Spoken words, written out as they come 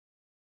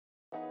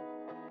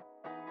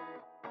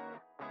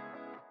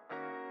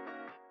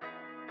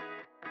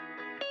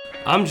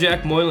I'm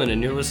Jack Moylan,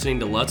 and you're listening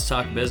to Let's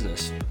Talk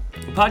Business,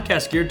 a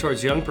podcast geared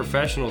towards young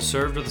professionals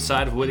served with a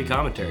side of witty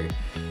commentary.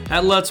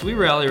 At Let's, we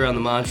rally around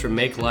the mantra,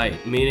 make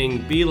light,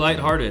 meaning be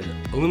lighthearted,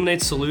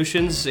 illuminate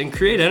solutions, and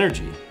create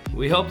energy.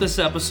 We hope this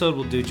episode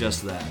will do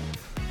just that.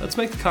 Let's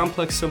make the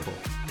complex simple.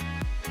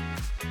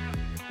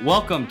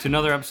 Welcome to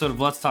another episode of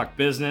Let's Talk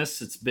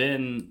Business. It's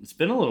been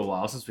a little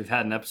while since we've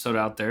had an episode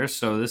out there,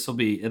 so it'll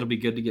be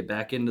good to get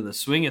back into the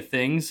swing of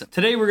things.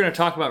 Today we're going to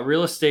talk about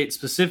real estate,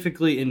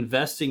 specifically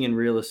investing in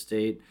real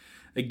estate.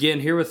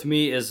 Again, here with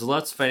me is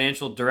Let's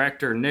Financial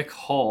Director Nick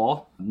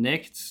Hall.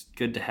 Nick, it's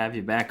good to have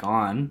you back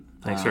on.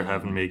 Thanks for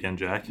having me again,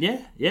 Jack. Yeah,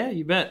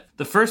 you bet.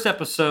 The first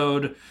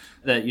episode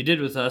that you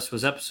did with us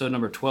was episode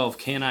number 12,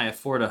 Can I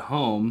Afford a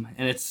Home?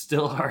 And it's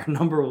still our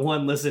number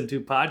one listened to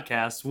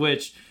podcast,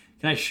 which...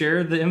 Can I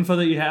share the info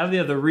that you have?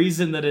 Yeah, the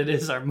reason that it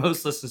is our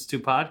most listened to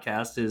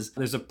podcast is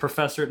there's a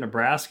professor at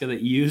Nebraska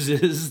that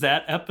uses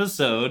that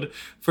episode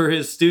for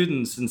his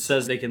students and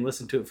says they can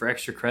listen to it for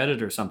extra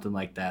credit or something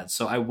like that.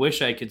 So I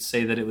wish I could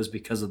say that it was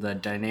because of the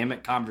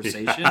dynamic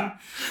conversation,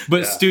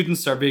 but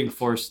students are being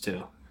forced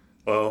to.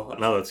 Well,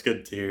 no, that's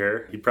good to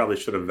hear. You probably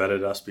should have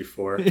vetted us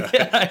before.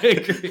 Yeah, I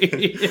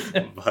agree.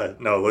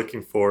 But no,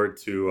 looking forward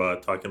to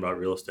talking about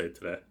real estate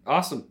today.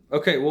 Awesome.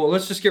 Okay, well,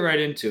 let's just get right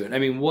into it.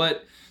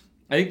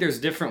 I think there's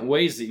different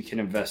ways that you can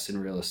invest in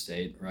real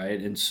estate, right?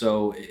 And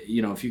so,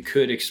 if you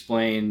could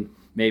explain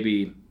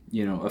maybe,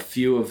 a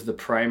few of the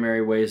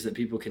primary ways that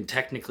people can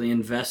technically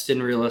invest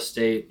in real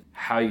estate,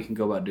 how you can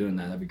go about doing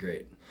that, that'd be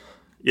great.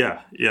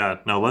 Yeah.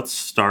 Now let's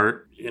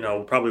start,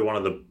 probably one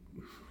of the,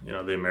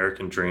 the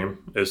American dream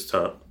is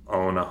to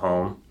own a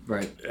home.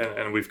 Right.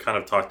 And we've kind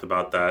of talked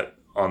about that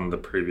on the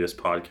previous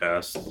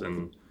podcast.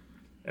 And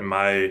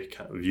my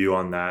view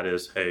on that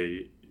is,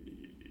 hey,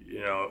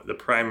 the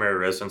primary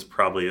residence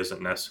probably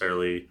isn't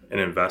necessarily an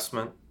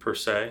investment per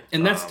se.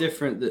 And that's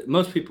different.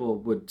 Most people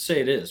would say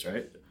it is,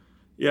 right?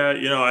 Yeah,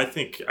 I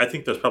think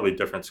there's probably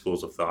different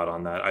schools of thought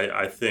on that.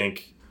 I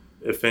think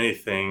if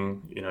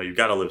anything, you've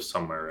got to live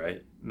somewhere,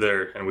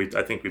 right?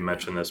 I think we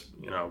mentioned this,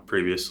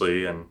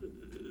 previously, and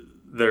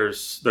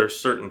there's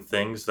certain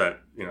things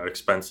that,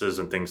 expenses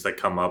and things that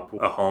come up,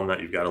 a home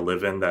that you've got to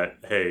live in that,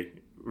 hey,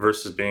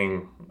 versus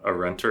being a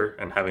renter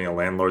and having a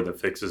landlord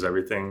that fixes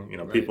everything.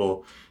 Right.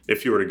 People,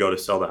 if you were to go to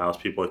sell the house,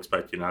 people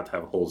expect you not to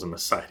have holes in the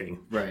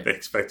siding. Right. They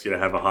expect you to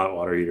have a hot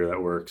water heater that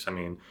works.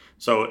 And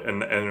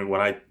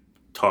when I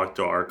talk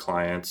to our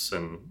clients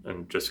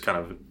and just kind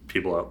of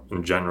people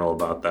in general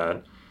about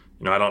that,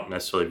 I don't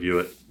necessarily view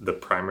it, the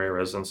primary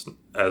residence,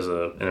 as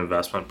an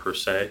investment per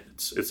se.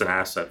 It's an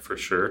asset for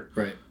sure.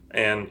 Right.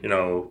 And,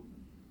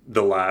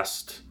 the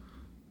last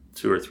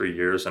 2 or 3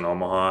 years in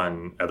Omaha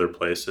and other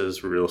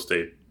places, real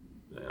estate,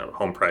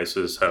 home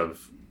prices have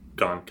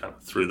gone kind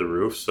of through the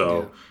roof.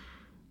 So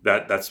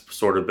that's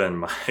sort of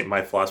been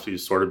my philosophy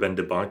has sort of been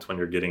debunked when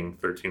you're getting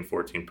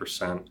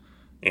 13-14%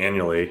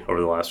 annually over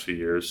the last few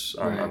years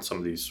on some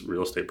of these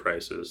real estate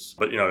prices.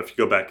 But, if you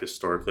go back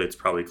historically, it's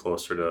probably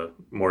closer to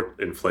more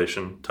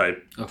inflation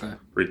type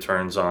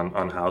returns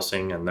on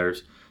housing. And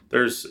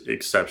there's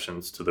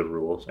exceptions to the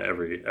rules,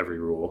 every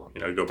rule.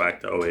 Go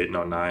back to 2008 and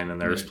 2009, and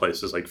there's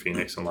places like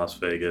Phoenix and Las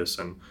Vegas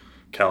and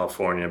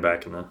California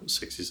back in the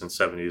 60s and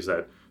 70s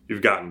that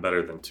you've gotten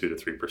better than 2 to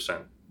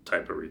 3%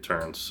 type of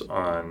returns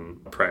on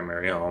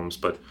primary homes.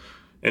 But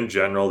in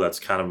general, that's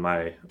kind of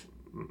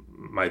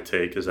my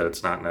take, is that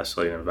it's not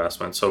necessarily an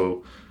investment.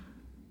 So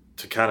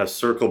to kind of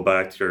circle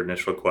back to your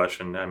initial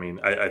question,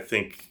 I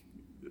think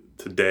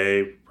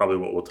today, probably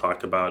what we'll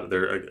talk about,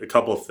 there are a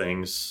couple of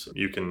things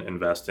you can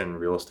invest in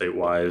real estate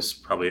wise,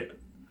 probably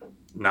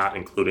not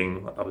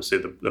including obviously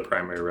the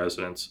primary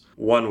residence.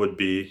 One would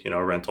be,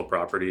 a rental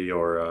property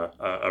or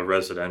a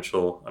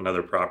residential,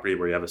 another property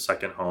where you have a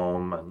second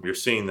home. And you're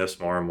seeing this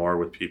more and more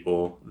with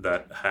people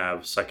that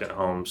have second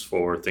homes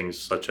for things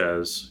such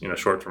as,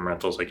 short-term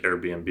rentals like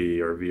Airbnb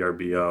or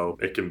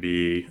VRBO. It can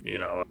be,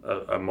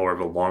 a more of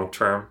a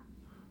long-term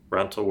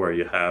rental where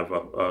you have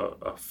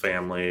a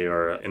family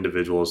or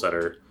individuals that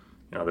are,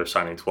 they're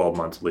signing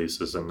 12-month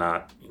leases and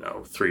not,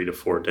 3 to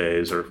 4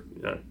 days or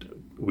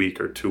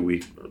week or 2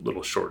 week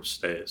little short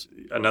stays.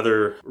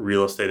 Another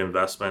real estate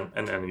investment,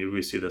 and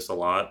we see this a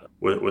lot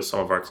with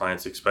some of our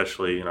clients,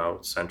 especially,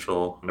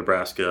 central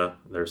Nebraska.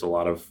 There's a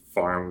lot of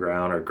farm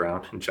ground or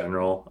ground in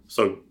general.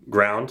 So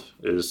ground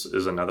is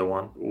another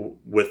one,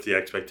 with the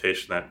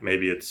expectation that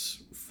maybe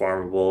it's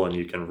farmable and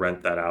you can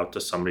rent that out to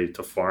somebody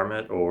to farm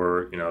it,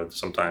 or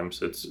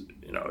sometimes it's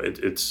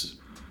it's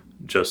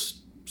just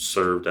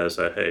served as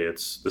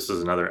this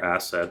is another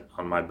asset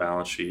on my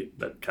balance sheet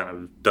that kind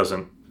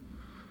of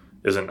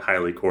isn't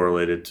highly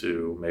correlated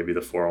to maybe the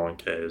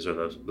 401ks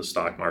or the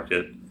stock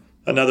market.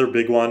 Another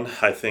big one,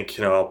 I think,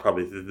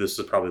 this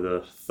is probably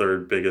the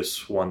third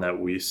biggest one that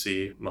we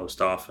see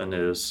most often,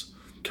 is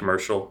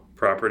commercial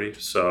property.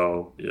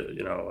 So,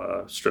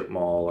 a strip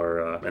mall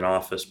or an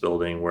office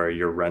building where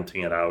you're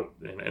renting it out,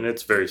 and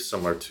it's very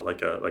similar to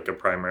like a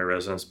primary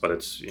residence, but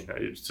it's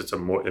a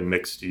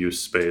mixed use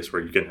space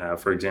where you can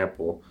have, for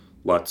example,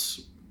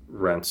 Lutz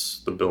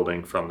rents the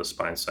building from the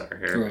spine center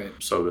here. Right.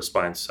 So the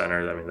spine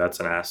center, I mean, that's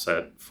an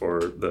asset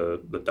for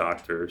the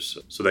doctors.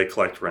 So they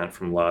collect rent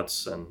from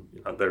Lutz, and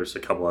there's a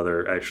couple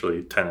other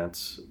actually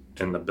tenants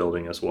in the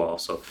building as well.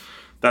 So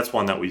that's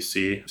one that we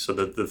see. So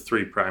the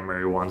three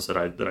primary ones that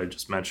I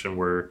just mentioned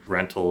were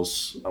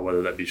rentals,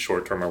 whether that be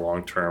short-term or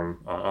long-term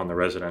on the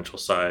residential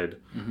side,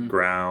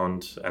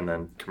 ground, and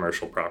then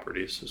commercial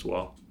properties as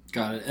well.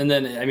 Got it. And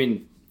then, I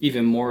mean,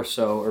 even more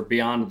so or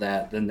beyond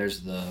that, then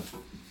there's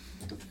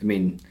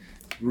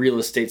real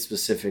estate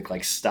specific,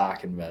 like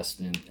stock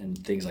investment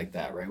and things like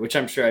that, right? Which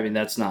I'm sure,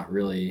 that's not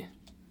really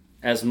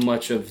as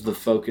much of the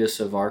focus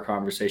of our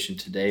conversation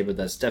today, but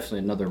that's definitely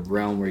another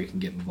realm where you can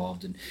get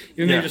involved in.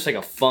 Even maybe just like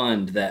a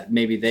fund that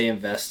maybe they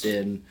invest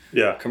in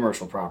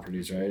commercial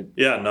properties, right?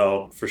 Yeah,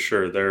 no, for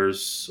sure.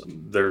 There's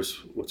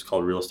what's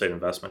called real estate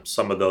investment.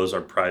 Some of those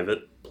are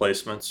private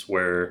placements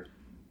where,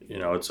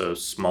 it's a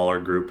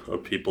smaller group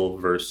of people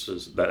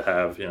versus that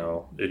have,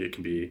 it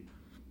can be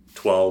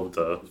 12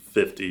 to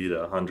 50 to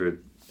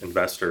 100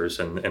 investors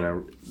in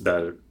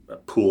that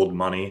pooled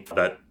money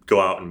that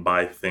go out and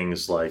buy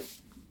things like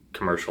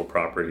commercial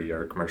property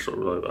or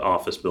commercial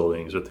office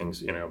buildings or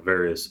things,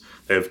 various.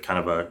 They have kind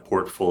of a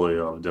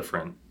portfolio of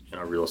different,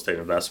 real estate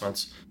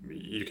investments.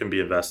 You can be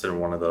invested in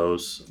one of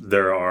those.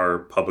 There are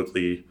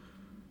publicly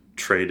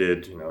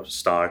traded,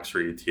 stocks or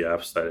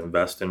ETFs that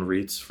invest in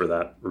REITs for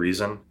that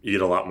reason. You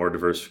get a lot more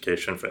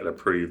diversification at a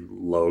pretty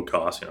low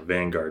cost.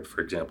 Vanguard,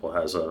 for example,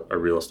 has a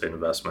real estate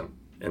investment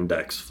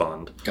index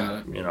fund.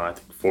 Got it. I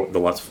think for the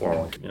Lutz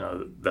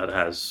 401, that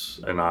has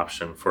an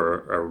option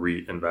for a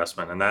REIT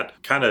investment. And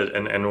that kind of,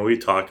 and when we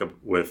talk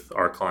with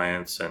our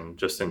clients and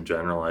just in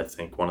general, I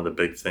think one of the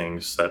big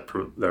things that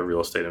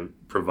real estate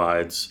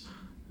provides,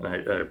 and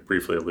I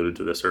briefly alluded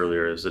to this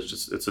earlier, is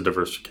it's a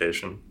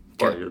diversification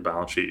part of your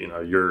balance sheet.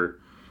 Your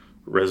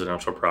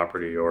residential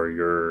property or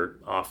your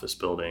office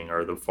building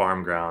or the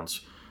farm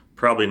grounds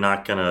probably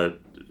not going to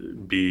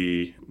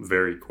be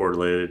very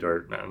correlated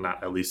or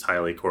not at least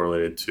highly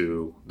correlated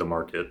to the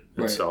market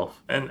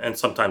itself. And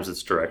sometimes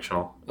it's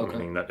directional,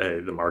 meaning that, hey,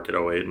 the market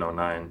 08 and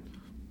 09,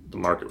 the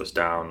market was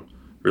down,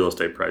 real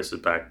estate prices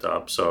backed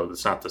up. So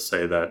it's not to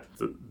say that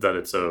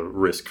it's a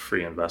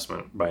risk-free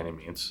investment by any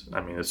means.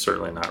 It's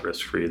certainly not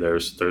risk-free.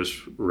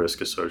 There's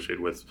risk associated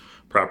with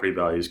property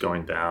values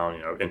going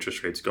down,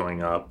 interest rates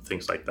going up,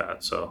 things like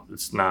that. So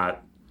it's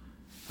not,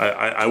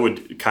 I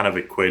would kind of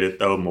equate it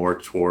though more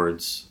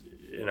towards,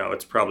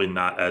 it's probably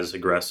not as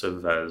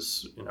aggressive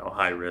as,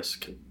 high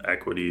risk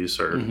equities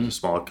or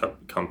small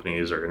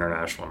companies or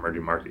international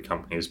emerging market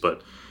companies,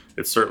 but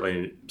it's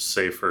certainly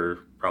safer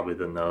probably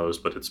than those,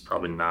 but it's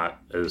probably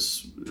not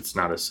as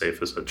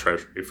safe as a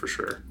treasury for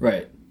sure.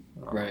 Right.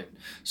 Right.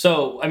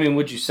 So,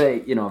 would you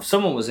say, if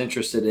someone was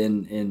interested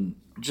in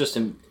just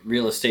in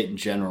real estate in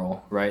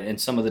general, right?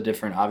 And some of the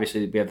different,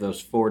 obviously we have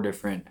those 4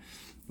 different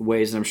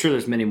ways, and I'm sure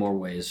there's many more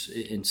ways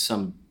in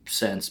some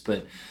sense,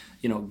 but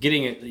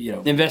getting it,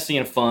 investing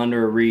in a fund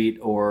or a REIT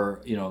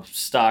or,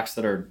 stocks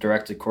that are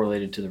directly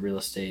correlated to the real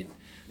estate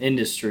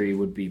industry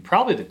would be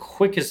probably the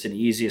quickest and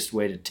easiest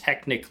way to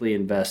technically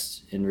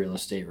invest in real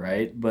estate,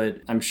 right?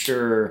 But I'm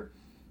sure,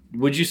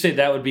 would you say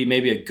that would be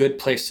maybe a good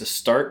place to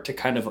start to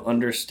kind of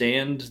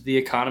understand the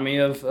economy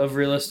of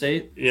real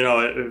estate?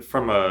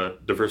 From a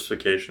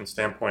diversification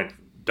standpoint,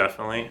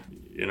 definitely.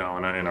 In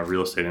a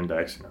real estate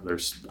index,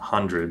 there's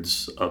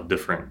hundreds of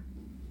different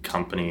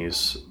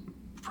companies,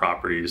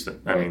 properties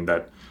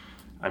that,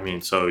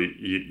 so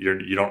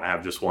you don't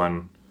have just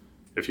one.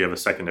 If you have a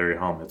secondary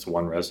home, it's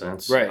one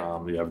residence. Right.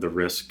 You have the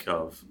risk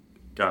of,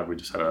 God, we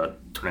just had a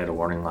tornado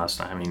warning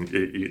last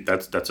night.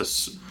 That's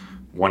it's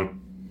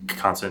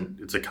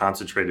a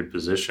concentrated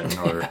position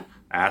or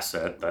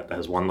asset that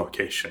has one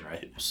location,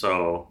 right?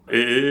 So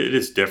it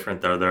is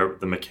different though.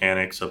 The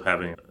mechanics of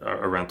having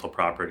a rental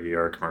property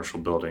or a commercial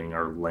building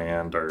or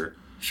land are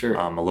sure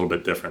a little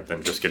bit different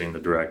than just getting the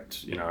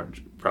direct,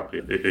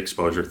 property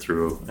exposure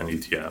through an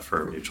ETF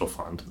or a mutual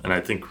fund. And I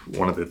think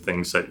one of the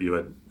things that you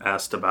had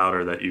asked about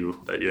or that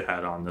you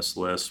had on this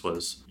list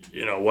was,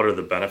 what are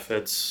the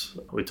benefits?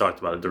 We talked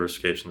about it.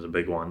 Diversification is a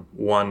big one.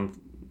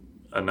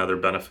 Another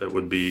benefit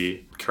would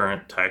be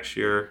current tax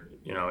year.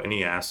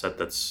 Any asset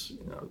that's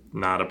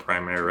not a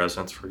primary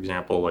residence, for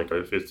example, like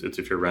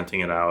if you're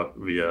renting it out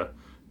via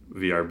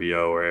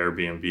VRBO or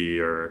Airbnb,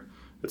 or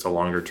it's a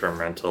longer term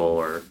rental,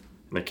 or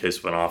in the case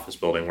of an office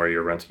building where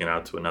you're renting it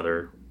out to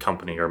another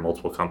company or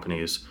multiple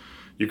companies,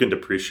 you can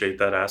depreciate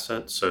that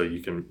asset. So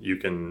you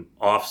can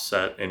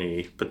offset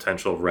any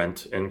potential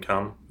rent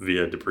income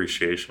via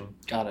depreciation.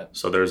 Got it.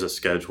 So there's a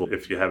schedule.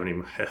 If you have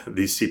any,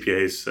 these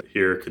CPAs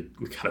here could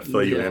kind of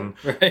fill you in,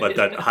 right. But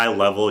that high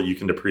level you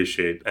can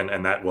depreciate,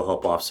 and that will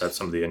help offset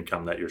some of the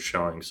income that you're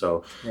showing.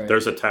 So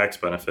there's a tax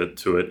benefit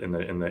to it in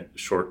the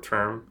short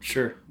term.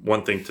 Sure.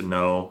 One thing to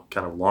know,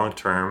 kind of long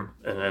term,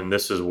 and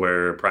this is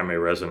where primary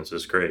residence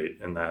is great,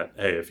 in that,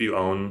 hey, if you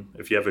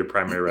have a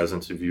primary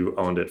residence, if you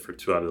owned it for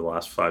 2 out of the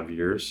last 5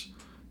 years,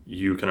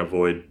 you can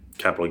avoid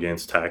capital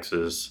gains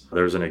taxes.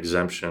 There's an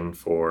exemption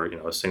for,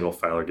 a single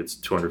filer gets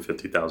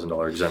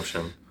 $250,000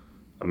 exemption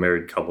a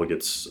married couple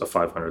gets a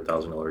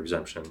 $500,000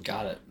 exemption.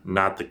 Got it.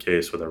 Not the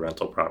case with a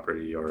rental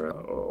property or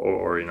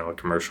a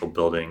commercial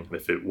building.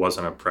 If it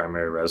wasn't a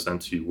primary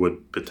residence, you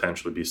would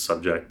potentially be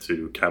subject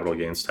to capital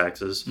gains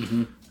taxes.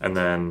 Mm-hmm. And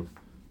then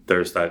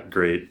there's that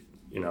great,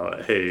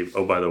 hey,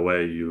 oh, by the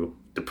way, you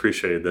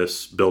depreciated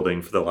this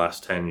building for the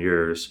last 10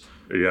 years.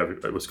 You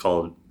have what's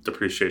called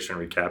depreciation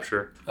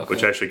recapture,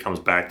 which actually comes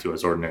back to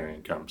as ordinary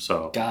income.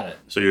 So got it.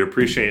 So you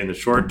appreciate in the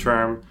short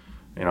term.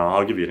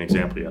 I'll give you an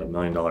example. You had $1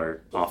 million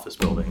office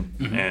building,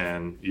 mm-hmm.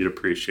 and you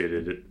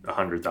depreciated it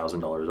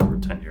 $100,000 over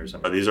 10 years.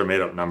 And these are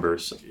made up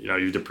numbers.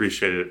 You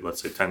depreciated,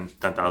 let's say,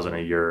 $10,000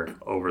 a year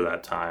over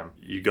that time.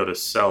 You go to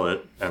sell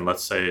it, and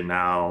let's say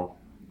now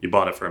you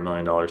bought it for $1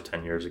 million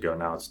 10 years ago.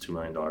 Now it's $2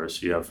 million.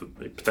 So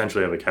you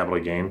potentially have a capital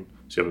gain.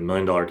 So you have $1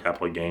 million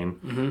capital gain,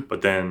 mm-hmm.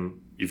 but then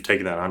you've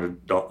taken that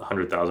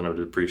 $100,000 of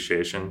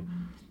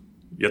depreciation.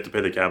 You have to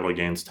pay the capital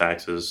gains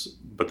taxes,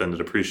 but then the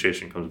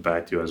depreciation comes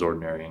back to you as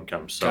ordinary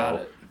income.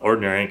 So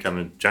ordinary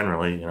income,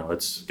 generally,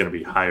 it's going to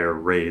be higher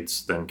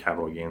rates than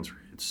capital gains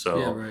rates.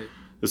 So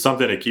it's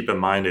something to keep in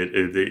mind.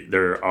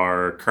 There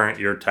are current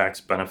year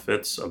tax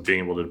benefits of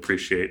being able to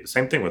depreciate.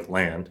 Same thing with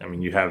land. I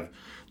mean, there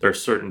are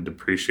certain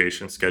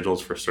depreciation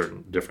schedules for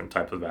certain different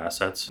types of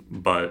assets,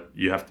 but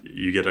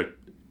you get a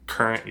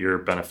current year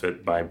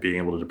benefit by being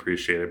able to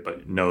depreciate it,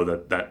 but know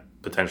that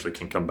potentially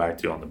can come back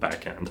to you on the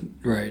back end.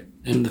 Right.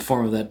 In the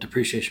form of that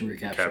depreciation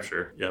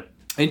recapture. Yep.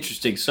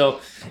 Interesting. So,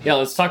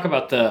 let's talk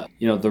about the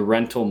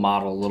rental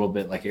model a little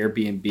bit, like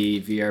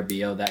Airbnb,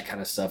 VRBO, that kind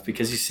of stuff,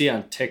 because you see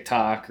on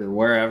TikTok or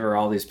wherever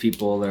all these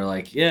people, they're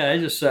like,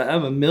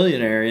 I'm a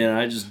millionaire and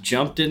I just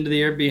jumped into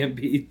the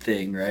Airbnb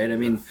thing, right? I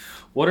mean,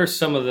 what are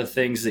some of the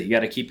things that you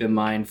got to keep in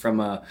mind from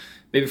a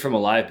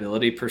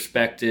liability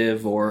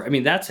perspective? Or, I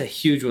mean, that's a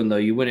huge one though.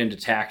 You went into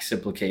tax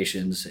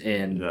implications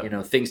and,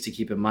 things to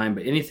keep in mind,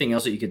 but anything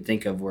else that you could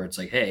think of where it's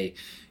like, hey,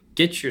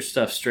 get your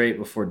stuff straight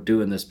before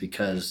doing this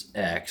because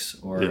X,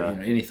 or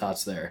any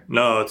thoughts there?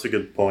 No, it's a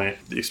good point.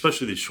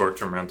 Especially these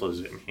short-term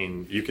rentals. I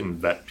mean, you can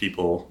vet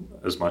people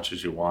as much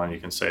as you want. You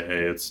can say,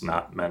 hey, it's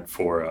not meant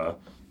for a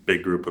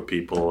big group of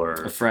people or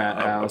a frat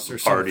house or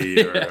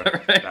party something.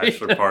 Or a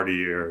bachelor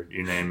party or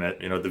you name it.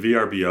 The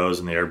VRBOs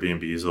and the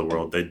Airbnbs of the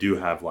world, they do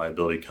have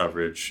liability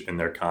coverage in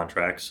their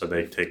contracts, so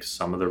they take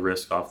some of the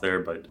risk off there.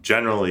 But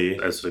generally,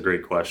 that's a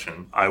great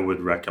question. I would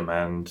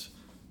recommend,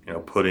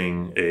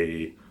 putting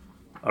a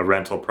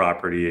rental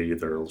property,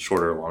 either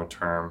short or long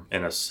term,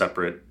 in a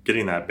separate,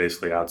 getting that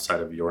basically outside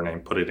of your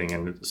name, putting it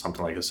in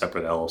something like a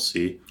separate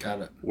LLC.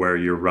 Got it. Where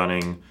you're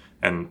running,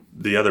 and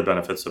the other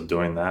benefits of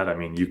doing that, I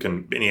mean,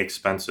 any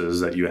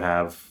expenses that you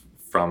have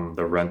from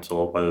the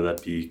rental, whether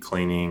that be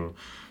cleaning,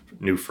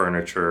 new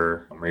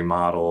furniture,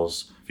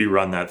 remodels, if you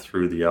run that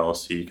through the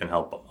LLC, you can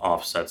help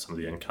offset some of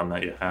the income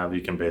that you have.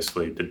 You can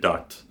basically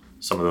deduct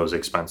some of those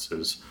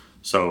expenses.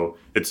 So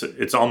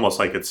it's almost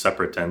like it's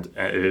separate, and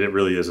it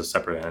really is a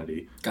separate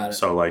entity. Got it.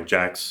 So like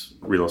Jack's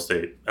Real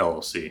Estate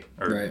LLC,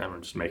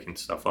 I'm just making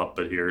stuff up,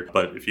 but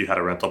if you had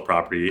a rental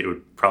property, it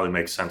would probably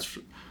make sense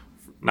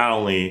not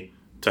only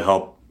to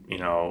help,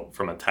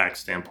 from a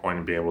tax standpoint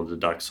and be able to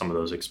deduct some of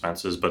those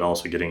expenses, but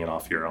also getting it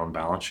off your own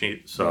balance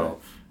sheet.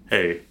 So,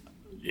 hey,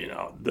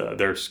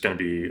 there's going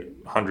to be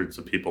hundreds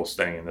of people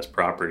staying in this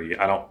property.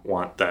 I don't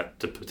want that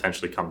to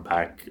potentially come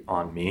back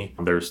on me.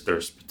 There's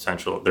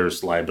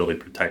liability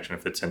protection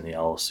if it's in the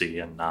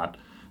LLC and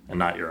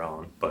not your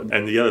own.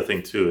 And the other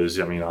thing too is,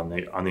 I mean, on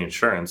the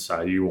insurance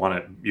side, you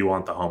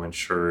want the home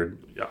insured,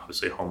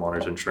 obviously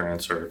homeowners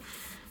insurance, or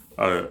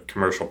a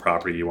commercial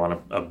property, you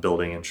want a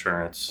building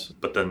insurance.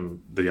 But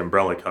then the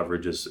umbrella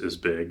coverage is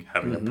big,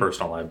 having a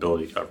personal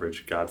liability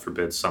coverage. God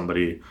forbid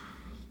somebody,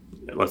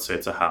 let's say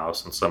it's a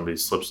house and somebody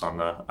slips on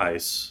the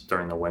ice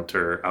during the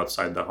winter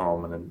outside the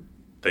home and then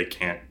they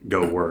can't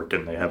go work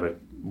and they have a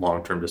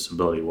long-term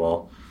disability.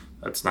 Well,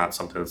 that's not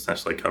something that's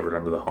necessarily covered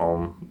under the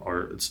home,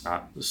 or it's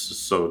not.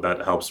 So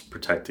that helps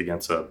protect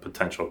against a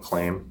potential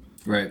claim.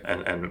 Right.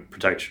 And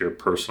protects your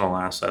personal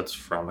assets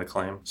from a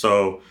claim.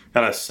 So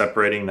kind of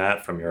separating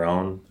that from your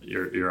own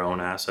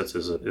assets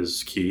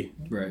is key.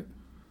 Right.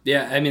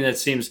 Yeah, I mean, that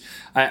seems,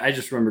 I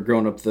just remember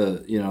growing up,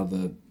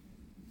 the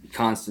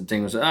constant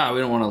thing was, we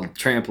don't want a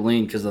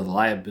trampoline because of the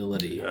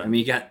liability. Yeah. I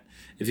mean,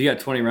 if you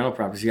got 20 rental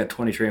properties, you got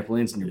 20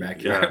 trampolines in your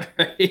backyard.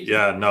 Yeah. Right?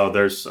 Yeah, no,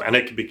 and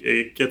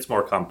it gets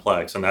more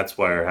complex, and that's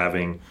why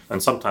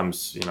and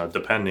sometimes,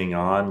 depending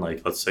on,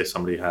 like, let's say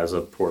somebody has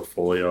a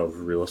portfolio of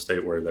real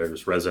estate where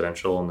there's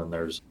residential and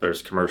then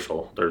there's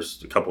commercial,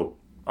 there's a couple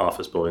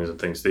office buildings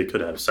and things, they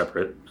could have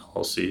separate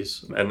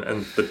LLCs.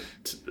 And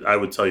I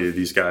would tell you,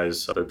 these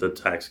guys, the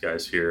tax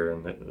guys here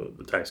and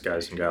the tax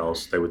guys and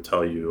gals, they would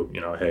tell you,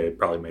 hey, it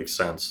probably makes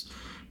sense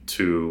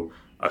to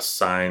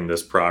assign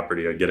this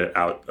property or get it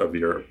out of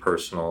your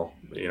personal,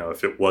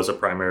 if it was a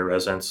primary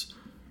residence,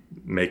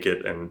 make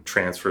it and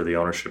transfer the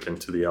ownership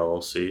into the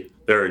LLC.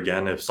 There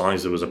again, as long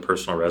as it was a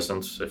personal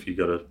residence, if you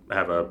go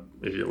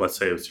to let's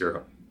say it's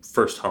your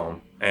first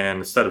home. And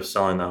instead of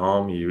selling the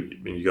home,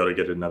 you go to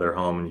get another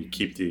home and you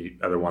keep the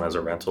other one as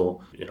a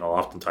rental.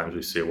 Oftentimes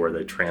we see it where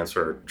they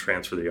transfer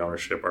the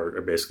ownership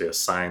or basically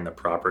assign the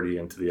property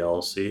into the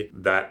LLC.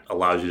 That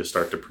allows you to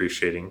start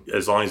depreciating.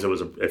 As long as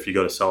if you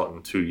go to sell it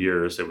in 2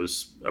 years, it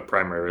was a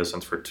primary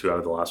residence for 2 out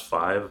of the last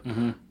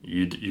 5,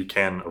 you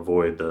can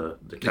avoid the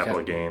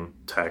capital gain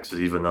taxes,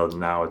 even though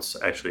now it's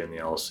actually in the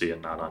LLC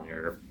and not on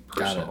your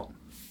personal.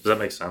 Does that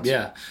make sense?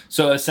 Yeah.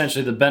 So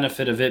essentially the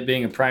benefit of it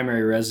being a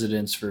primary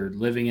residence for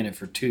living in it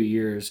for 2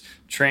 years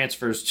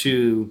transfers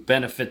to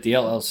benefit the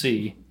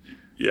LLC.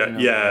 Yeah.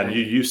 Right? And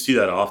you see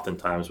that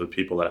oftentimes with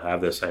people that have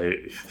this.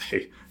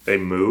 They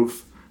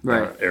move,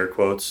 right? Air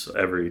quotes,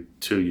 every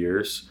 2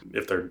 years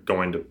if they're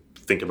going to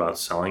think about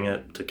selling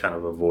it to kind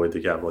of avoid the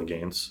capital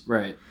gains.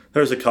 Right.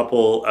 There's a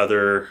couple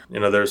other,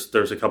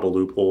 there's a couple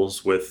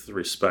loopholes with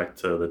respect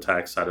to the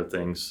tax side of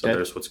things. So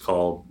there's what's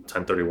called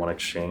 1031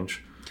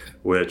 exchange,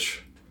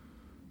 which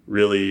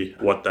really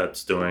what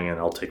that's doing, and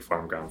I'll take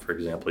farm ground for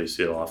example. You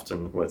see it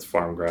often with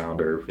farm ground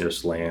or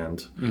just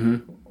land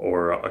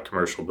or a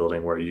commercial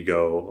building where you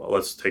go,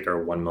 let's take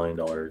our $1 million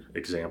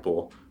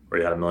example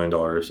where you had $1 million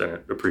and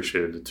it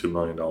appreciated to $2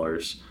 million.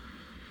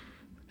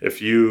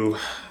 If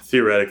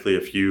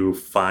you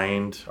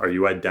find or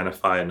you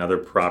identify another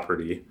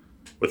property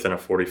within a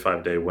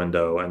 45-day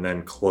window and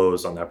then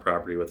close on that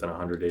property within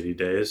 180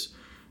 days,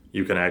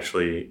 you can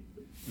actually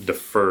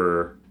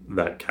defer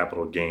that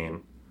capital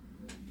gain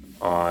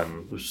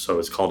so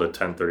it's called a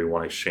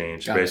 1031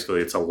 exchange.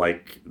 Basically, it's a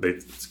like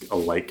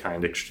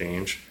kind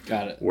exchange.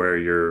 Got it.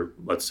 Where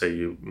let's say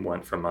you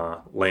went from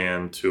a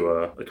land to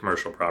a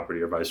commercial property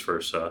or vice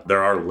versa.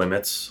 There are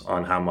limits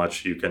on how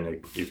much you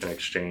can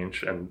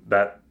exchange, and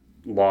that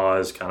law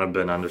has kind of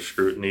been under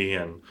scrutiny.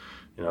 And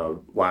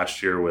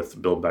last year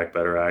with Build Back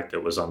Better Act,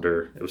 it was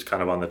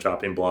kind of on the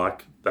chopping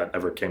block. That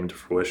never came to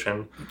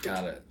fruition.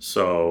 Got it.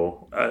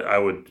 So I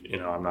would,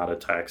 I'm not a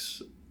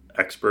tax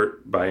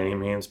expert by any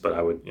means, but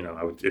I would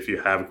if you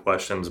have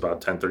questions about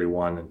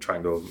 1031 and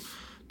trying to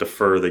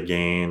defer the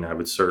gain, I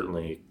would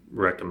certainly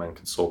recommend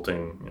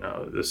consulting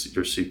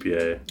your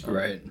CPA.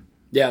 Right.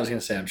 Yeah, I was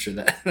gonna say, I'm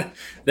sure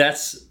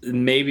that's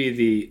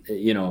maybe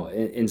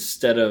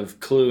instead of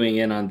cluing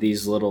in on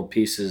these little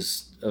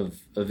pieces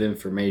of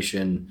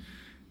information,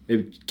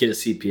 maybe get a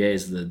CPA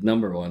is the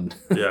number one.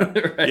 Yeah.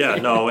 Right? Yeah,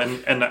 no,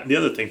 and the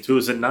other thing too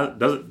is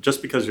doesn't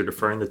just because you're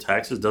deferring the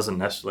taxes doesn't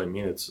necessarily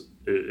mean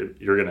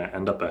you're going to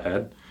end up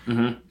ahead.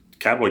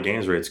 Capital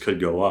gains rates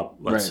could go up.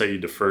 Let's say you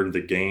deferred the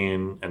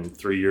gain, and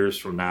 3 years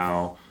from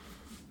now,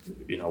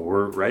 the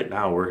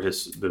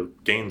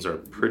gains are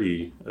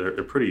pretty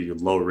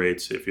low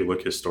rates if you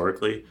look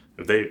historically.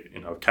 If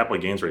capital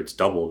gains rates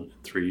doubled in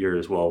 3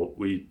 years, well,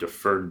 we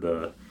deferred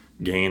the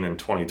gain in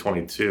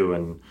 2022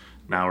 and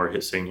now we're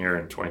sitting here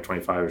in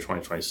 2025 or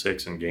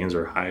 2026 and gains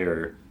are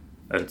higher.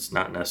 It's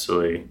not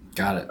necessarily.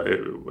 Got it.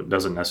 It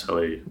doesn't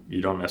necessarily. You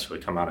don't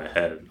necessarily come out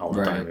ahead all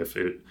the time.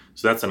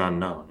 So that's an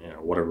unknown.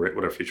 What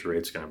our future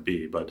rate's going to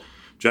be. But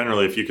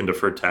generally, if you can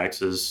defer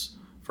taxes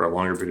for a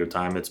longer period of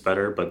time, it's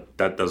better. But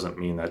that doesn't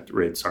mean that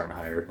rates aren't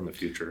higher in the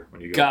future when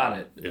you go. Got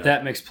it. Yeah.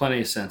 That makes plenty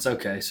of sense.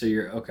 Okay, so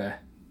you're okay.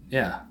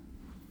 Yeah.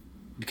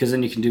 Because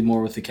then you can do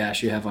more with the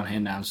cash you have on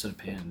hand now instead of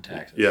paying in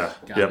taxes. Yeah.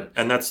 Got it.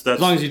 And that's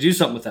as long as you do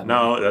something with that money.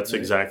 No, that's right.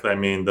 Exactly. I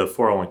mean, the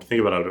 401. Think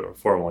about it.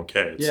 401k.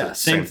 It's the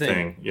same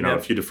thing.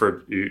 If you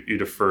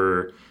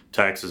defer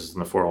taxes in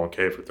the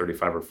 401k for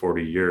 35 or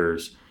 40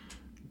 years,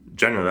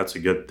 generally that's a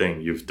good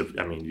thing.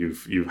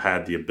 You've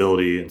had the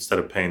ability, instead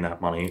of paying that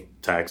money,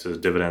 taxes,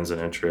 dividends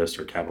and interest,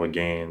 or capital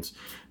gains,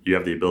 you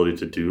have the ability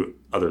to do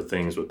other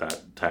things with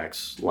that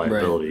tax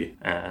liability.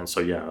 Right. And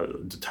so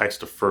the tax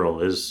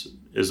deferral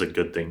is a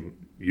good thing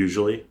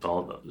usually.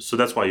 So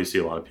that's why you see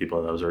a lot of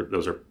people.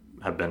 Those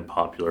have been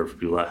popular for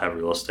people that have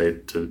real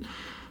estate to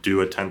do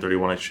a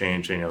 1031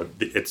 exchange.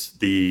 It's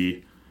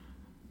the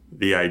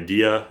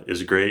idea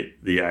is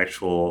great. The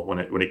actual when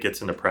it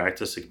gets into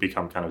practice, it can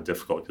become kind of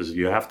difficult because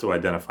you have to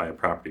identify a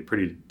property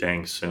pretty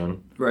dang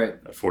soon. Right.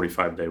 A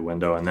 45-day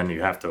window, and then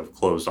you have to have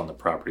closed on the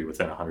property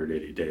within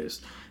 180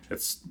 days.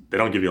 They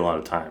don't give you a lot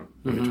of time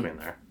in between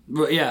there.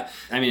 Well, yeah.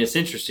 I mean, it's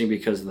interesting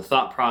because the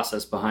thought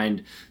process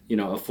behind, a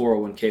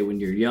 401k when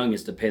you're young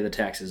is to pay the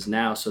taxes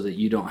now so that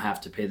you don't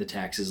have to pay the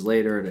taxes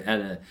later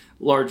at a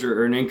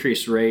larger or an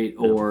increased rate,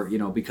 or,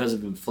 because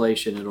of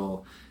inflation,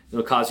 it'll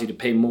cause you to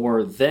pay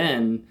more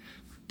then.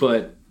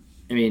 But,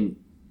 I mean,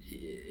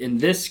 in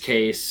this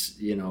case,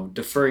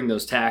 deferring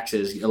those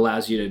taxes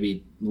allows you to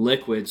be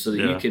liquid so that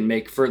you can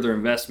make further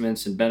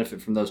investments and benefit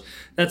from those.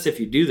 That's if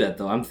you do that,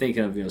 though. I'm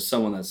thinking of,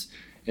 someone that's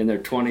in their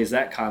 20s,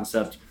 that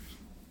concept.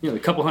 The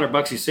couple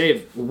 $100 you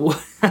save,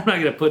 I'm not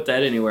going to put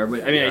that anywhere.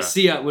 But I mean, I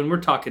see when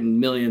we're talking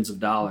millions of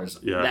dollars,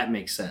 that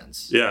makes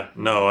sense. Yeah,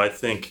 no, I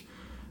think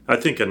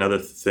another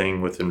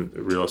thing within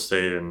real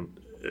estate and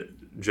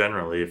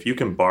generally, if you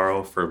can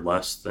borrow for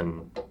less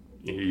than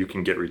you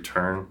can get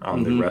return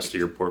on the rest of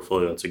your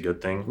portfolio, that's a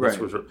good thing. Right.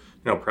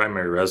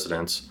 Primary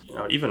residence,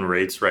 even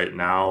rates right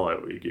now,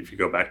 if you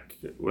go back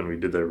when we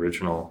did the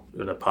original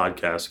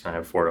podcast, Can I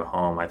Afford a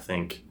Home, I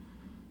think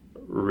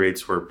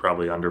rates were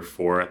probably under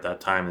 4 at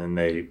that time, and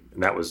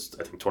that was,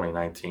 I think,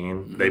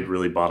 2019. They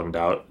really bottomed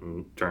out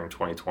during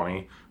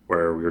 2020,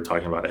 where we were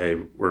talking about, hey,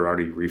 we're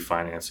already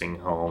refinancing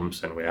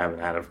homes and we haven't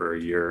had it for a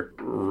year.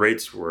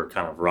 Rates were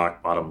kind of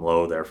rock bottom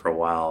low there for a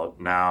while.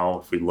 Now,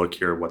 if we look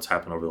here, what's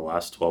happened over the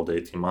last 12 to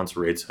 18 months,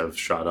 rates have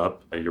shot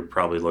up. You're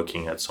probably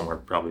looking at somewhere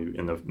probably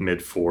in the mid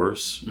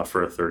 4s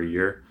for a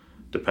 30-year,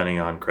 depending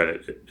on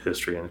credit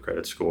history and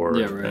credit score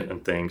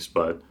and things.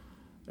 But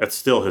that's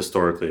still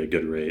historically a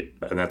good rate,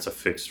 and that's a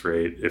fixed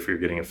rate. If you're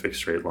getting a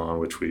fixed rate loan,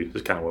 which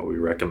is kind of what we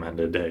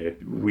recommended, hey,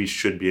 we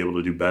should be able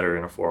to do better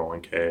in a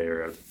 401k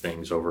or other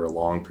things over a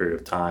long period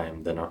of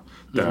time than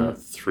a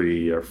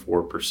 3 or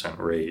 4%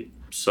 rate.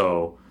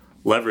 So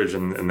leverage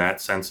in that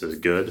sense is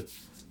good.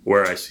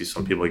 Where I see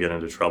some people get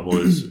into trouble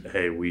is,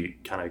 hey, we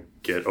kind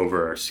of get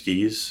over our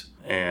skis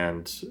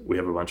and we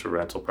have a bunch of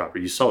rental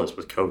property. You saw this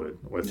with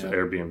COVID, with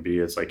Airbnb.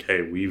 It's like,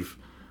 hey,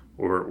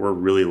 we're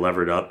really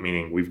levered up,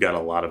 meaning we've got a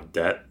lot of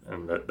debt,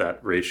 and that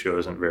ratio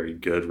isn't very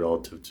good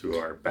relative to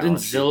our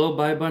balance sheet. Didn't Zillow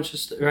buy a bunch of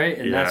stuff, right?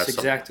 And that's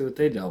exactly what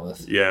they dealt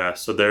with. Yeah,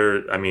 so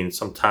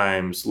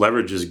sometimes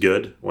leverage is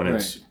good when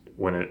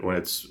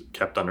it's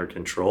kept under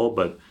control,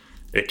 but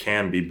it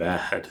can be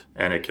bad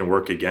and it can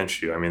work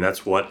against you. I mean,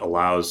 that's what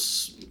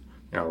allows,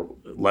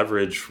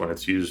 leverage when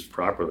it's used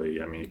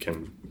properly. I mean, it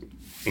can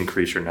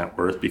increase your net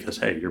worth because,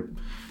 hey, you're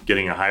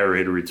getting a higher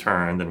rate of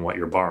return than what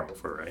you're borrowing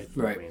for, right?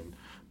 Right. I mean,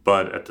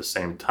 but at the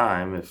same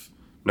time, if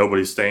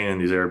nobody's staying in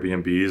these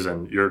Airbnbs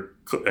and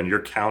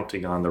you're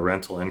counting on the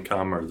rental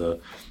income, or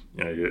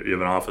you have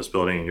an office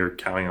building and you're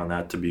counting on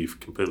that to be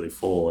completely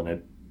full, and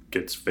it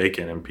gets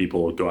vacant and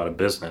people go out of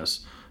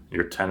business,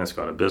 your tenants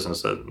go out of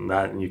business,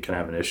 that you can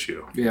have an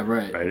issue. Yeah,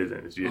 right.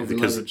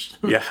 Because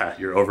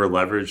you're over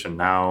leveraged, and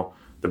now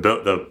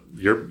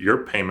your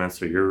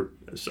payments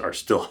are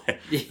still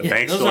the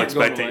bank's still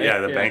expecting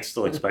the bank's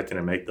still expecting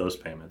to make those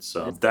payments.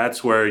 So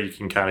that's where you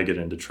can kind of get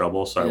into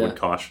trouble. So I would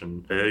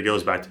caution. It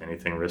goes back to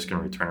anything risk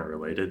and return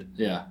related.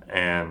 Yeah.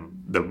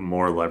 And the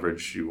more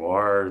leverage you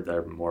are,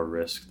 the more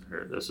risk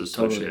is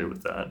associated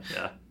with that.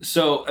 Yeah.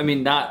 So I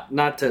mean, not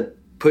to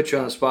put you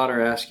on the spot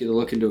or ask you to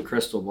look into a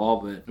crystal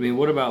ball, but I mean,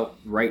 what about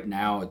right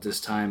now at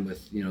this time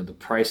with the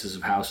prices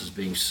of houses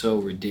being so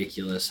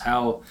ridiculous?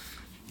 How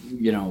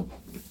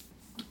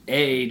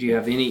A, do you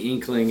have any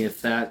inkling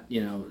if that,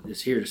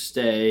 is here to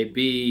stay?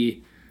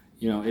 B,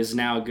 is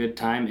now a good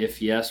time?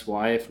 If yes,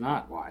 why? If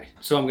not, why?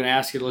 So I'm going to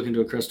ask you to look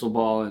into a crystal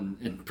ball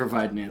and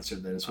provide an answer.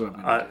 That is what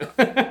I'm going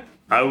to do.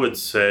 I would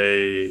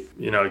say,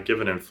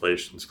 given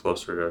inflation's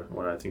closer to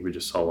what I think we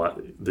just saw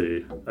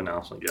the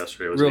announcement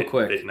yesterday was real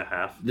quick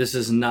 8.5. This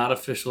is not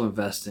official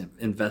investment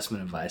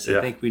advice.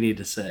 I think we need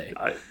to say.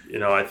 I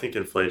think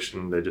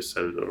inflation, they just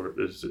said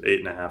is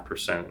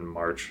 8.5% in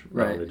March.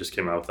 Right. They just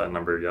came out with that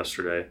number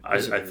yesterday. I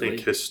really?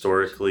 think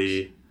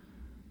historically,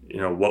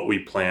 what we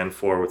plan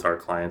for with our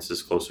clients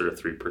is closer to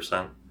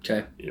 3%.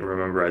 Okay.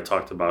 Remember I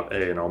talked about,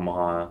 in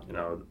Omaha,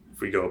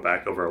 if we go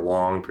back over a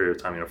long period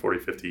of time, 40,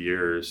 50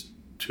 years,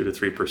 2 to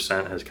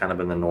 3% has kind of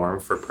been the norm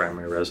for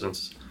primary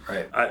residence.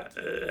 Right.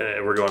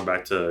 And we're going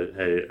back to,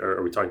 hey,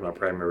 are we talking about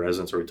primary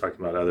residence, or are we talking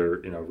about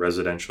other,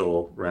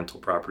 residential rental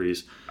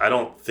properties? I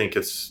don't think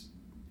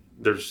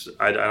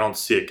I don't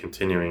see it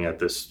continuing at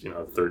this,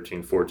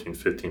 13, 14,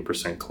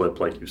 15%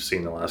 clip like you've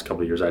seen the last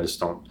couple of years. I just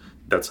don't.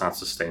 That's not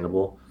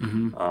sustainable.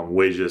 Mm-hmm.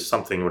 Wages,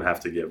 something would have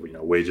to give.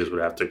 Wages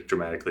would have to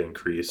dramatically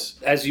increase.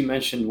 As you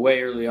mentioned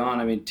way early on,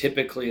 I mean,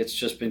 typically it's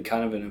just been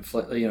kind of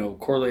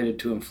correlated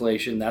to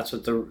inflation. That's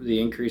what the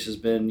increase has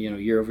been.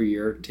 Year over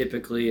year,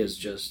 typically is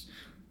just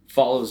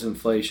follows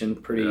inflation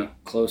pretty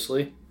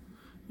closely.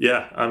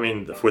 Yeah, I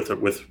mean,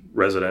 with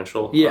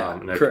residential,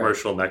 and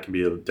commercial, that can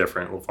be a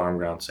different. Farm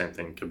ground, same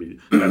thing. Could be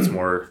that's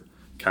more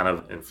kind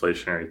of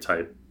inflationary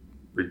type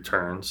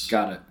returns.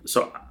 Got it.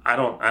 So I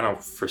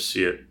don't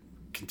foresee it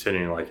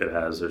continuing like it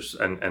has. There's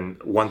and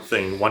one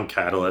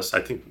catalyst, I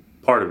think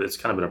part of it's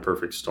kind of been a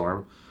perfect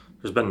storm.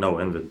 There's been no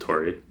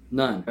inventory.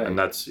 None. Right. And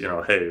that's,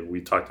 hey, we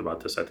talked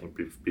about this, I think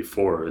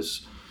before,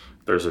 is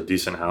there's a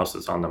decent house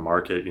that's on the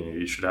market,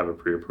 you should have a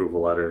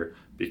pre-approval letter,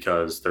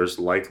 because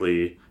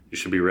you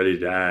should be ready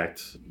to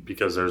act,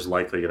 because there's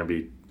likely going to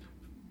be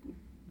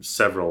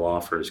several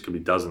offers, could be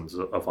dozens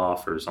of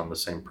offers on the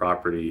same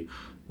property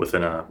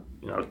within a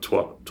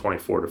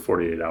 24 to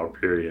 48 hour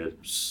period.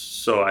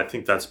 So I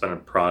think that's been a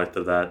product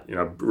of that.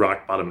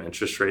 Rock bottom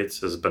interest rates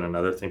has been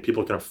another thing.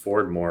 People can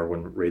afford more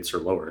when rates are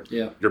lower.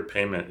 Yeah. Your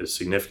payment is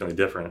significantly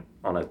different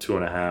on a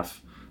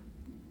 2.5%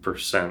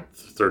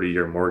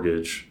 30-year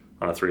mortgage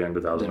on a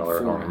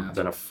 $300,000 home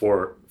than a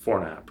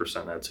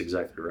 4.5%. That's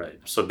exactly right.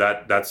 So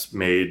that's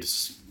made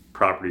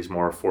properties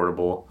more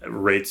affordable.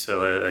 Rates,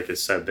 like I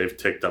said, they've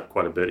ticked up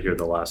quite a bit here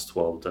the last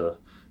 12 to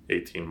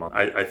 18 months.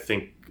 I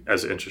think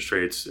as interest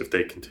rates, if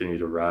they continue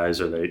to rise,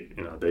 or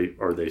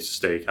they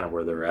stay kind of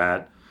where they're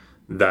at,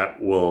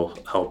 that will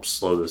help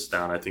slow this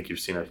down. I think you've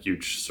seen a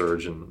huge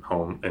surge in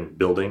home and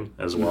building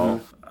as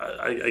well.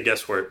 Mm-hmm. I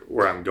guess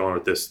where I'm going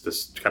with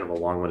this kind of a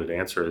long-winded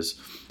answer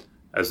is,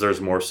 as there's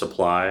more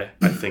supply,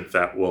 I think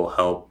that will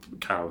help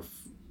kind of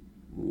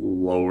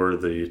lower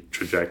the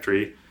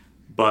trajectory.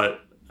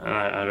 But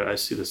I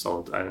see this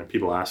all the time.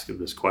 People ask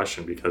this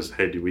question because,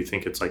 hey, do we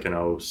think it's like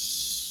an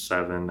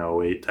 07,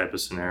 08 type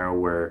of scenario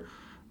where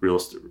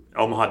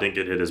Omaha didn't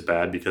get hit as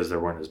bad because there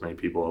weren't as many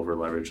people over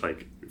leveraged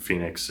like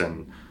Phoenix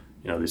and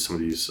some of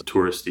these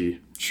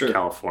touristy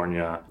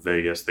California,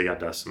 Vegas, they got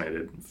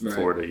decimated. Right.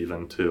 Florida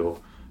even too.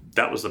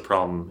 That was the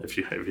problem. If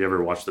you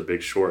ever watched The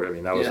Big Short, I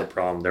mean, that was the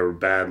problem. There were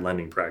bad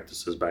lending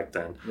practices back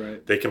then.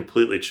 Right. They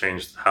completely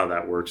changed how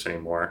that works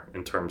anymore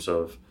in terms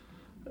of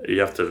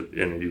you have to,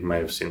 and you might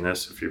have seen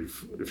this if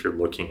you're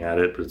looking at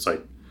it, but it's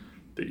like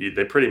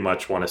they pretty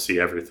much want to see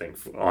everything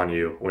on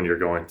you when you're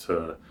going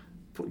to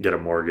get a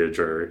mortgage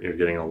or you're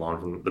getting a loan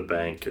from the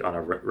bank on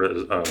a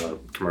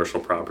commercial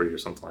property or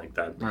something like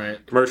that.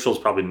 Right. Commercial is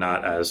probably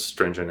not as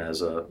stringent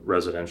as a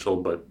residential,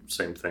 but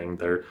same thing.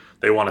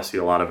 They want to see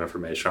a lot of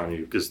information on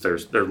you because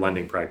their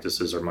lending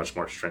practices are much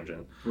more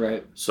stringent.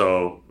 Right.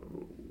 So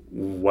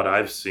what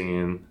I've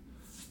seen,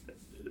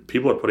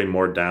 people are putting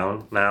more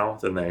down now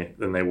than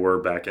they were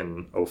back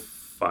in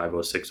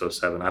 05, 06,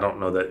 07. I don't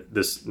know that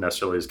this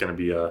necessarily is going to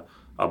be a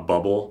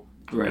bubble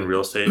in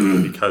real estate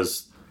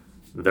because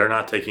they're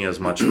not taking as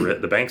much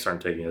risk. The banks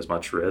aren't taking as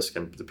much risk,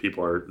 and the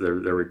people they're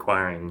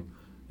requiring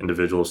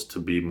individuals to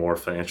be more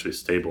financially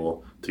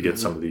stable to get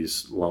some of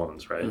these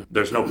loans. Right?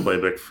 There's no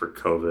playbook for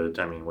COVID.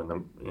 I mean, when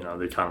the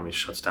economy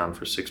shuts down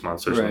for 6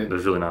 months,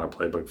 there's really not a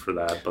playbook for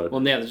that. But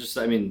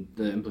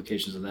the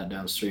implications of that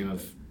downstream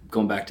of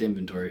going back to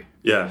inventory.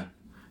 Yeah,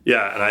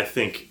 and I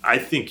think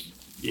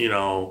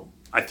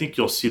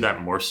you'll see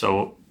that more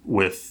so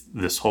with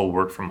this whole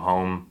work from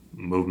home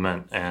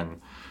movement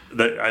and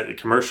the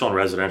commercial and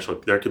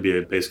residential. There could be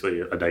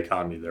basically a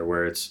dichotomy there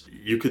where I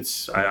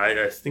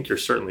think you're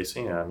certainly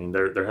seeing it. I mean,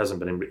 there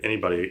hasn't been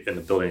anybody in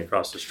the building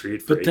across the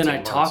street for 18 months. But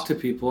then talk to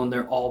people and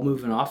they're all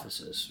moving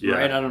offices,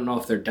 right? I don't know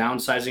if they're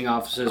downsizing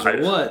offices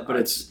or what, but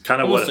it's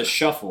kind of almost a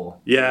shuffle.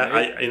 Yeah,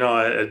 right?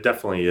 It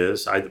definitely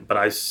is. I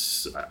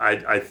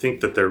think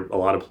that there a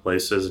lot of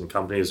places and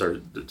companies are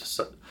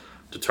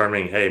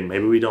determining, hey,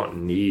 maybe we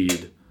don't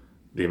need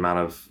the amount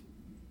of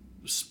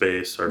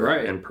space or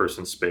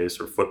in-person space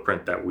or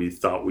footprint that we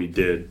thought we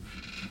did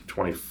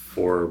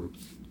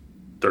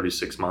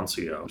 36 months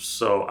ago.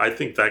 So I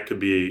think that could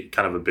be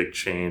kind of a big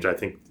change. I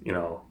think,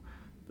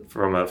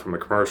 from a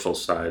commercial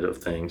side of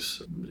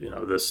things,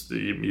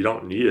 you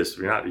don't need this.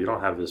 You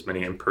don't have as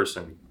many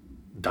in-person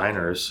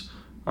diners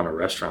on a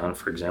restaurant,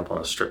 for example,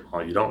 in a strip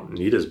mall. You don't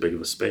need as big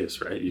of a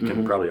space, right? You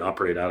can probably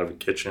operate out of a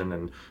kitchen,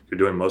 and you're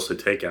doing mostly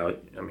takeout.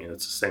 I mean,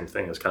 it's the same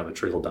thing. It's kind of a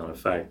trickle-down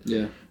effect.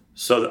 Yeah.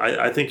 So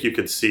I think you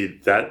could see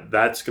that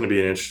that's going to be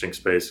an interesting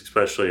space,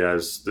 especially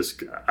as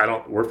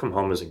work from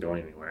home isn't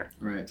going anywhere.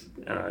 Right.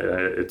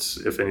 It's,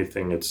 if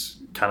anything, it's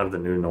kind of the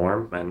new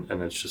norm, and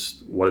it's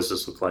just, what does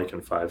this look like in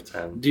 5,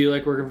 10? Do you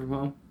like working from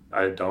home?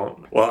 I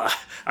don't. Well,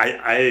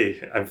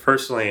 I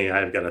personally,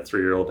 I've got a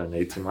 3-year-old and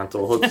an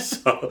 18-month-old,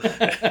 so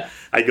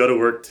I go to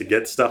work to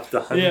get stuff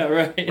done. Yeah,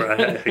 right.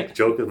 I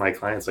joke with my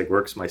clients, like,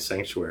 work's my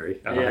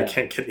sanctuary. I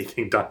can't get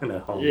anything done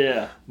at home.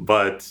 Yeah.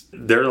 But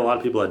there are a lot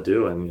of people that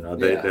do, and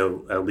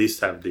they'll at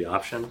least have the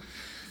option.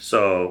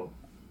 So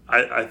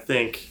I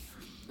think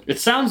it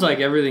sounds like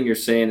everything you're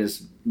saying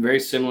is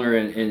very similar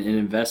in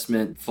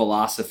investment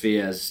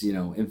philosophy as,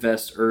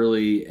 invest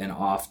early and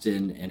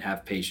often and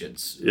have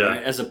patience. Yeah.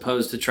 Right? As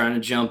opposed to trying to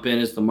jump in,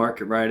 is the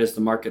market right? Is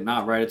the market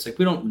not right? It's like,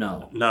 we don't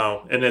know.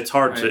 No. And it's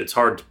hard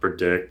to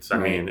predict. I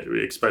mean,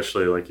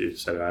 especially like you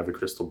said, I have a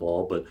crystal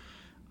ball, but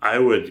I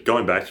would,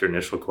 going back to your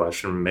initial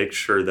question, make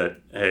sure that,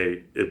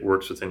 hey, it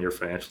works within your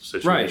financial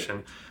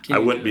situation. Right. I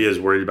wouldn't be as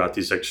worried about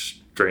these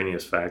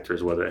extraneous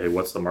factors, whether, hey,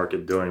 what's the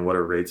market doing? What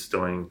are rates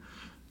doing?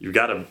 You've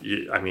got to,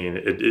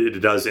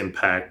 it does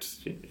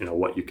impact,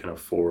 what you can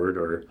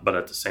afford, but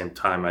at the same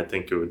time, I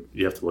think you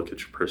have to look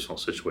at your personal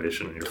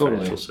situation and your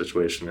financial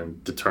situation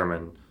and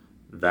determine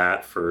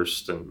that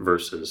first, and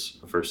versus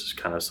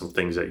kind of some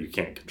things that you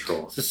can't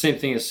control. It's the same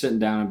thing as sitting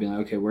down and being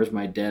like, okay, where's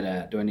my debt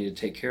at? Do I need to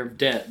take care of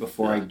debt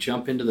before I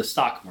jump into the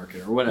stock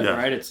market or whatever,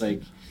 right? It's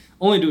like,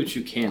 only do what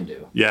you can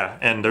do. Yeah,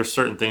 and there's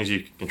certain things you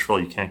can control.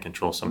 You can't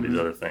control some of these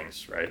other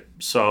things, right?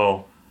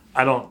 So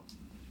I don't,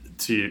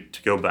 to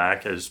go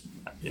back as,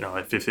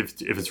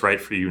 if it's right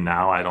for you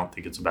now, I don't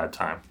think it's a bad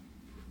time.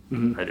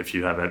 Mm-hmm. Right? If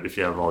you have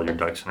all your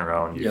ducks in a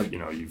row and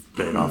you've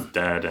paid off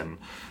debt, and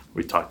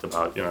we talked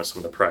about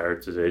some of the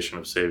prioritization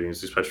of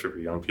savings, especially for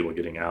young people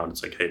getting out.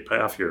 It's like, hey,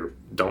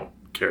 don't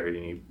carry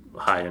any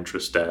high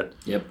interest debt.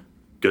 Yep.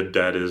 Good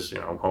debt is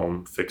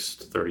home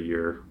fixed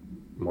 30-year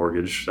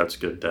mortgage. That's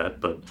good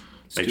debt, but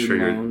make sure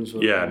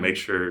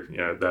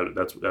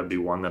that'd be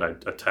one that I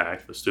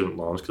attack, the student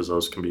loans, because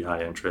those can be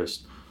high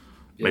interest.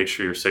 Make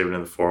sure you're saving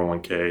in the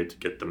 401k to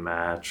get the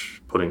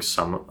match, putting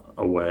some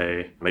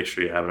away. Make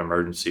sure you have an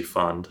emergency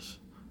fund.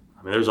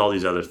 I mean, there's all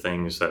these other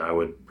things that I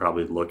would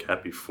probably look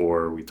at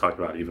before we talk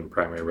about even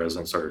primary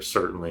residence, or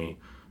certainly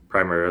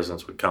primary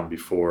residence would come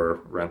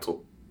before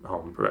rental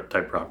home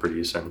type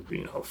properties. And,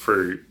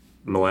 for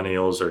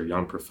millennials or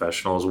young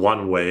professionals,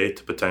 one way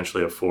to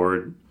potentially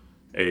afford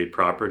a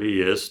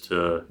property is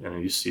to,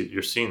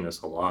 you're seeing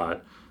this a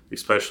lot,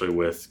 especially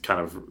with kind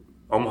of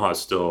Omaha is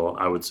still,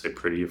 I would say,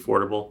 pretty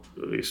affordable,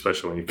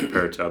 especially when you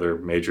compare it to other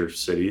major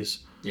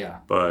cities. Yeah.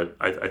 But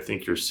I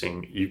think you're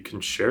seeing you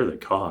can share the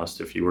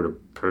cost. If you were to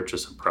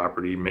purchase a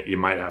property, you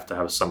might have to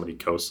have somebody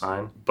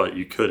co-sign, but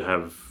you could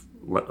have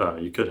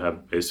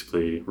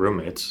basically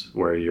roommates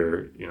where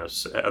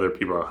other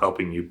people are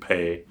helping you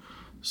pay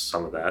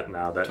some of that.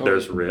 Now that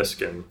there's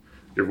risk, and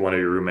one of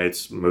your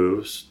roommates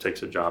moves,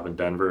 takes a job in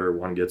Denver, or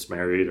one gets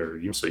married,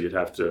 so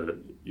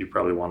you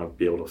probably want to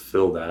be able to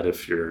fill that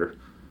if you're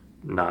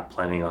not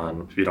planning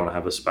on, if you don't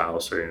have a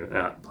spouse, or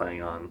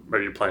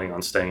you're planning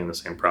on staying in the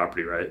same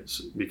property, right?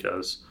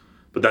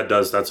 But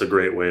that's a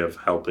great way of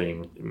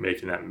helping,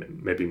 making that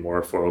maybe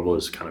more affordable,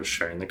 is kind of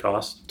sharing the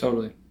cost.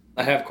 Totally.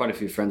 I have quite a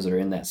few friends that are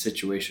in that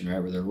situation, right,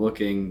 where they're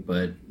looking,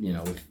 but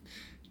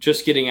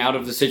just getting out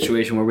of the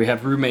situation where we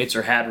have roommates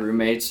or had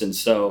roommates. And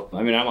so,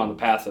 I'm on the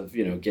path of,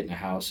 getting a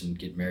house and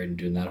getting married and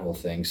doing that whole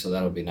thing. So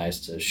that'll be nice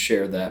to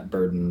share that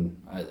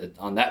burden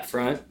on that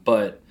front.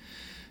 But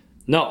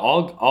no,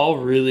 all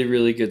really,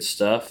 really good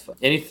stuff.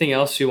 Anything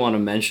else you want to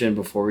mention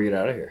before we get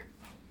out of here?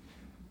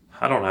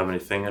 I don't have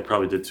anything. I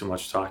probably did too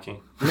much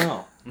talking.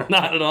 No,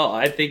 not at all.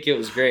 I think it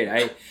was great.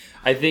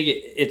 I think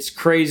it's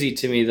crazy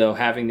to me, though,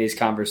 having these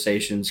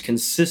conversations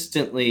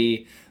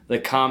consistently. The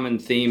common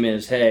theme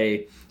is,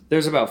 hey,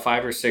 there's about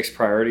 5 or 6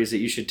 priorities that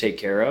you should take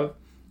care of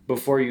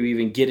before you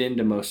even get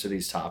into most of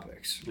these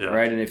topics,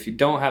 right? And if you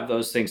don't have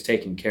those things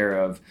taken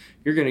care of,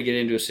 you're going to get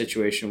into a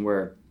situation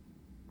where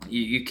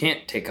you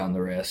can't take on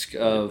the risk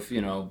of,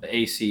 the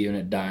AC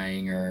unit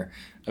dying or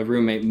a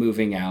roommate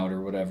moving out or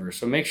whatever.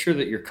 So make sure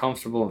that you're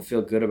comfortable and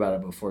feel good about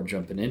it before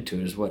jumping into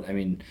it is what I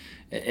mean.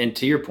 And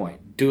to your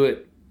point, do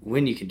it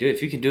when you can do it.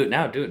 If you can do it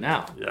now, do it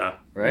now. Yeah.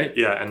 Right?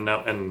 Yeah,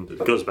 and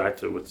it goes back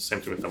to with the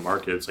same thing with the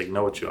market. It's like,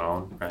 know what you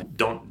own, right?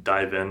 Don't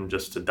dive in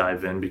just to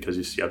dive in because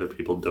you see other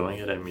people doing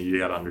it. You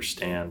got to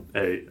understand,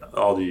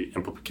 all the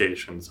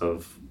implications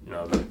of,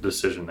 the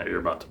decision that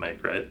you're about to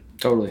make, right?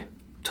 Totally.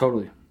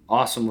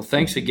 Awesome. Well,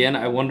 thanks again.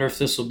 I wonder if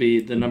this will be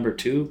the number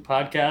 2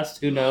 podcast.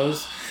 Who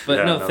knows?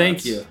 But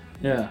thank you.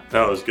 Yeah.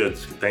 No, it was good.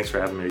 Thanks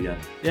for having me again.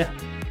 Yeah.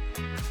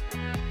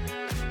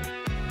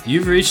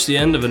 You've reached the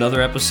end of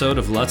another episode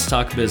of Let's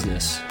Talk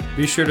Business.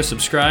 Be sure to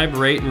subscribe,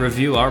 rate, and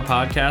review our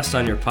podcast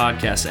on your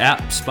podcast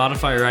app,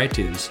 Spotify, or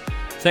iTunes.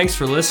 Thanks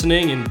for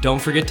listening, and don't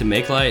forget to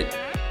make light.